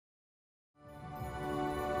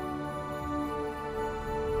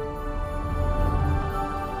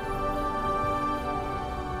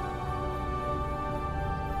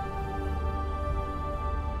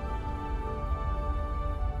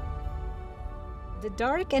The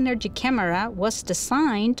dark energy camera was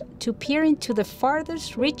designed to peer into the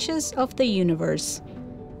farthest reaches of the universe.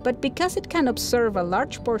 But because it can observe a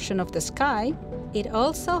large portion of the sky, it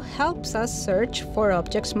also helps us search for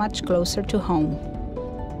objects much closer to home.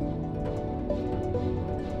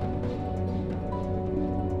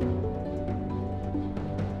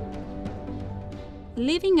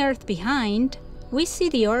 Leaving Earth behind, we see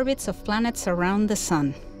the orbits of planets around the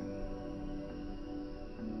Sun.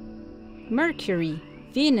 Mercury,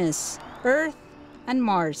 Venus, Earth, and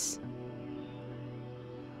Mars.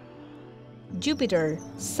 Jupiter,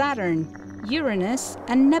 Saturn, Uranus,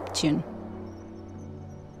 and Neptune.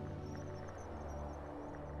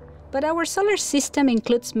 But our solar system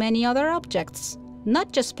includes many other objects,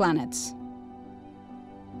 not just planets.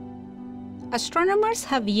 Astronomers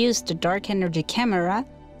have used the dark energy camera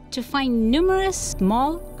to find numerous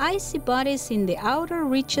small, icy bodies in the outer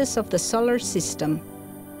reaches of the solar system.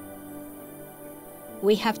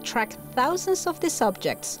 We have tracked thousands of these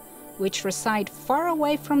objects, which reside far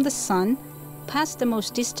away from the Sun, past the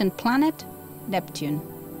most distant planet, Neptune.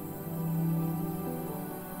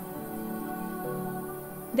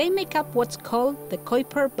 They make up what's called the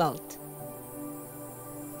Kuiper Belt.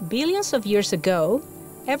 Billions of years ago,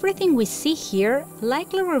 everything we see here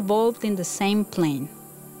likely revolved in the same plane.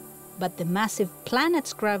 But the massive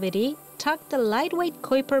planet's gravity tugged the lightweight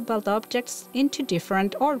Kuiper Belt objects into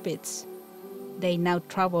different orbits. They now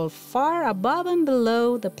travel far above and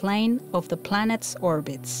below the plane of the planet's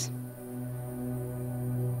orbits.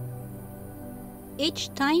 Each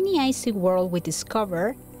tiny icy world we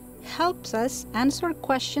discover helps us answer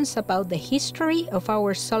questions about the history of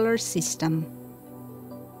our solar system.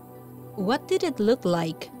 What did it look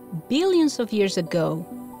like billions of years ago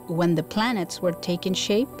when the planets were taking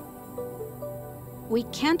shape? We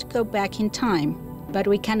can't go back in time, but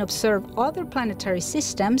we can observe other planetary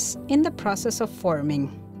systems in the process of forming.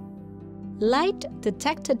 Light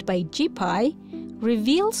detected by GPI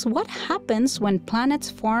reveals what happens when planets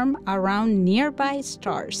form around nearby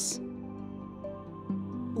stars.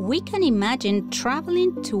 We can imagine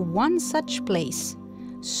traveling to one such place,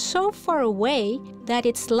 so far away that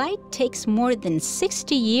its light takes more than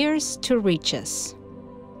 60 years to reach us.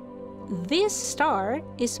 This star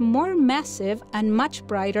is more massive and much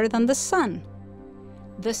brighter than the Sun.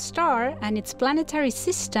 The star and its planetary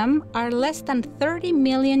system are less than 30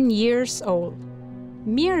 million years old,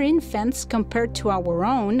 mere infants compared to our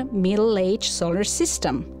own middle-aged solar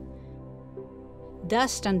system.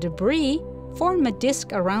 Dust and debris form a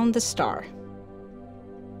disk around the star.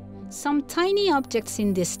 Some tiny objects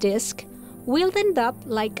in this disk will end up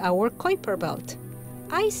like our Kuiper Belt,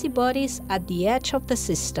 icy bodies at the edge of the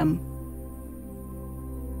system.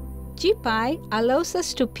 GPI allows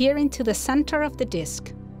us to peer into the center of the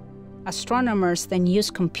disk. Astronomers then use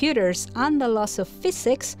computers and the laws of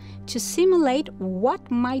physics to simulate what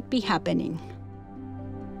might be happening.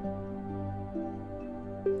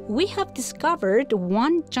 We have discovered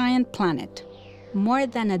one giant planet, more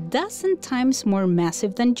than a dozen times more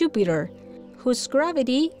massive than Jupiter, whose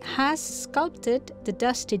gravity has sculpted the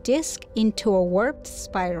dusty disk into a warped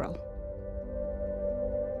spiral.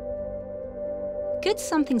 Could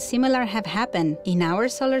something similar have happened in our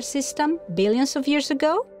solar system billions of years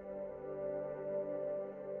ago?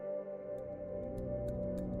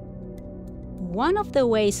 One of the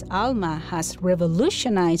ways ALMA has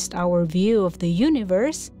revolutionized our view of the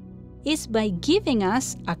universe is by giving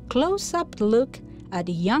us a close-up look at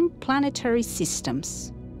young planetary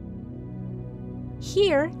systems.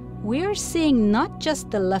 Here, we are seeing not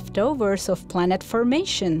just the leftovers of planet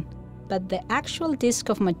formation, but the actual disk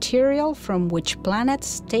of material from which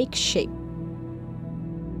planets take shape.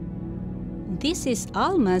 This is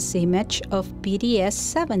ALMA's image of BDS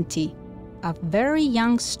 70, a very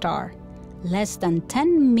young star, less than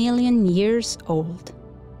 10 million years old.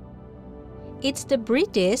 Its debris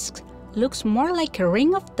disk looks more like a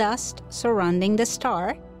ring of dust surrounding the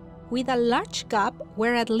star, with a large gap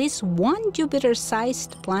where at least one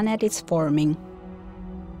Jupiter-sized planet is forming.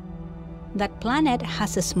 That planet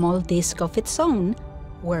has a small disk of its own,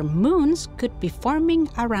 where moons could be forming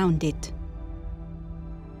around it.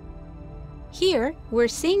 Here, we're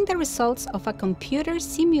seeing the results of a computer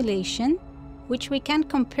simulation, which we can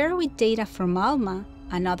compare with data from ALMA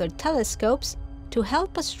and other telescopes to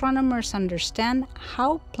help astronomers understand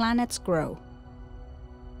how planets grow.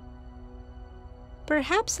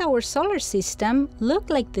 Perhaps our solar system looked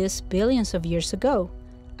like this billions of years ago,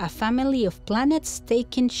 a family of planets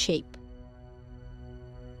taking shape.